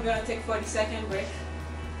here. I'm gonna take 40-second break.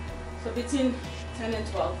 So between 10 and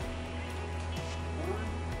 12. 1,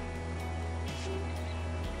 2,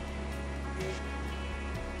 3,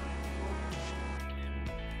 4,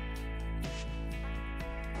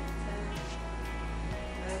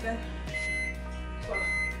 10, 11, 12.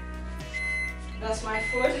 That's my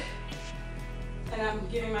food. And I'm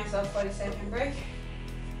giving myself 40-second break.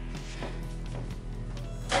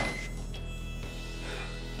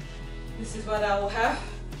 This is what I will have.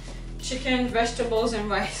 Chicken, vegetables, and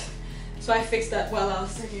rice. So I fixed that while I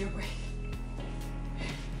was taking a break.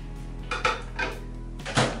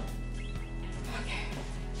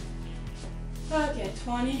 Okay,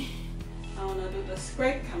 20. I want to do this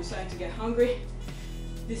quick. I'm starting to get hungry.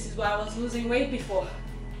 This is why I was losing weight before.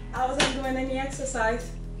 I wasn't doing any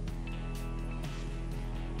exercise.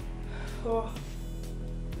 4,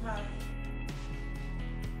 5,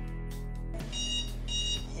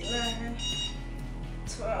 11,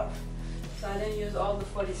 12. So I didn't use all the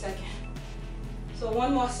 40-second. So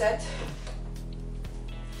one more set.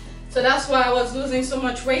 So that's why I was losing so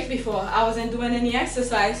much weight before. I wasn't doing any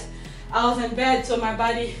exercise. I was in bed, so my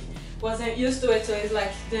body wasn't used to it, so it's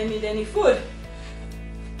like didn't need any food.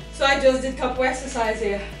 So I just did a couple exercise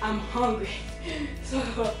here. I'm hungry. So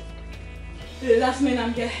that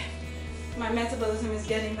means my metabolism is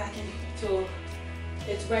getting back into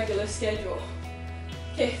its regular schedule.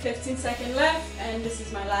 Okay, 15 seconds left, and this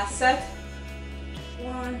is my last set.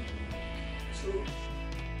 1, 2,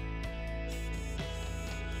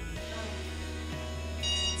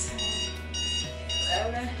 10,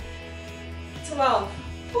 11, 12.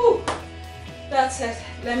 Whew. That's it.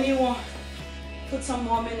 Let me put some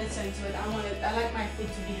more minutes into it. I like my food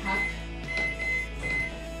to be hot.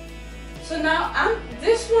 So now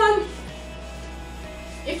this one,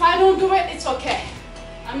 if I don't do it, it's okay.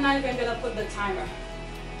 I'm not even gonna put the timer.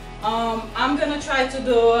 I'm gonna try to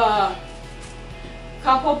do a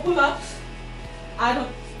couple pull-ups. I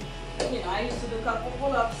used to do a couple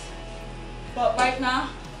pull-ups, but right now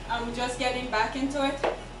I'm just getting back into it.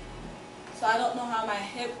 So I don't know how my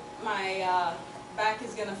back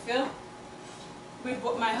is gonna feel.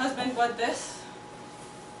 My husband bought this,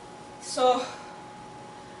 so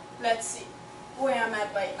let's see where I'm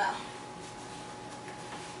at right now.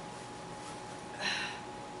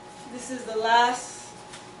 This is the last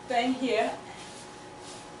thing here,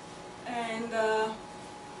 and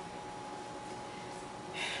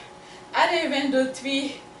I didn't even do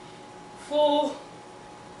 3 full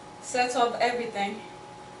sets of everything,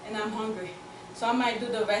 and I'm hungry, so I might do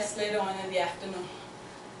the rest later on in the afternoon.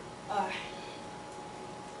 Alright.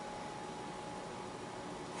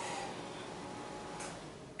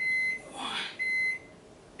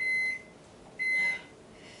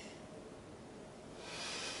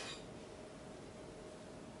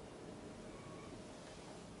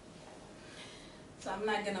 So I'm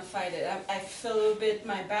not gonna fight it. I feel a little bit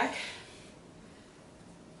my back.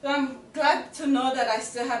 So I'm glad to know that I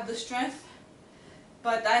still have the strength,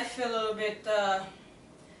 but I feel a little bit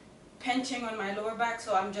pinching on my lower back,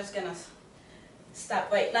 so I'm just gonna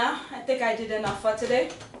stop right now. I think I did enough for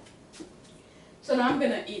today. So now I'm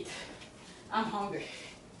gonna eat. I'm hungry.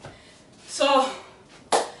 So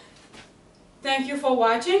thank you for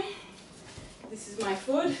watching. This is my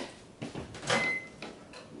food.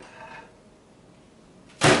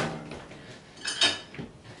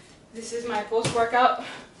 This is my post-workout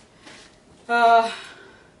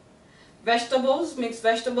vegetables, mixed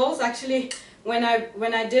vegetables. Actually, when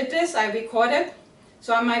I did this, I recorded,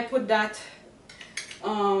 so I might put that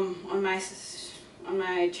on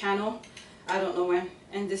my channel. I don't know when.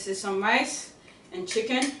 And this is some rice and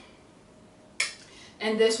chicken.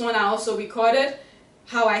 And this one I also recorded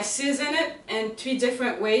how I season it and 3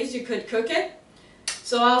 different ways you could cook it.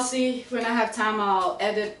 So I'll see when I have time. I'll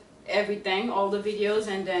edit everything, all the videos,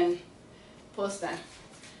 and then post them.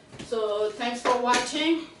 So thanks for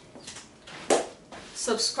watching.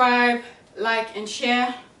 Subscribe, like, and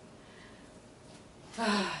share.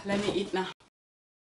 Let me eat now.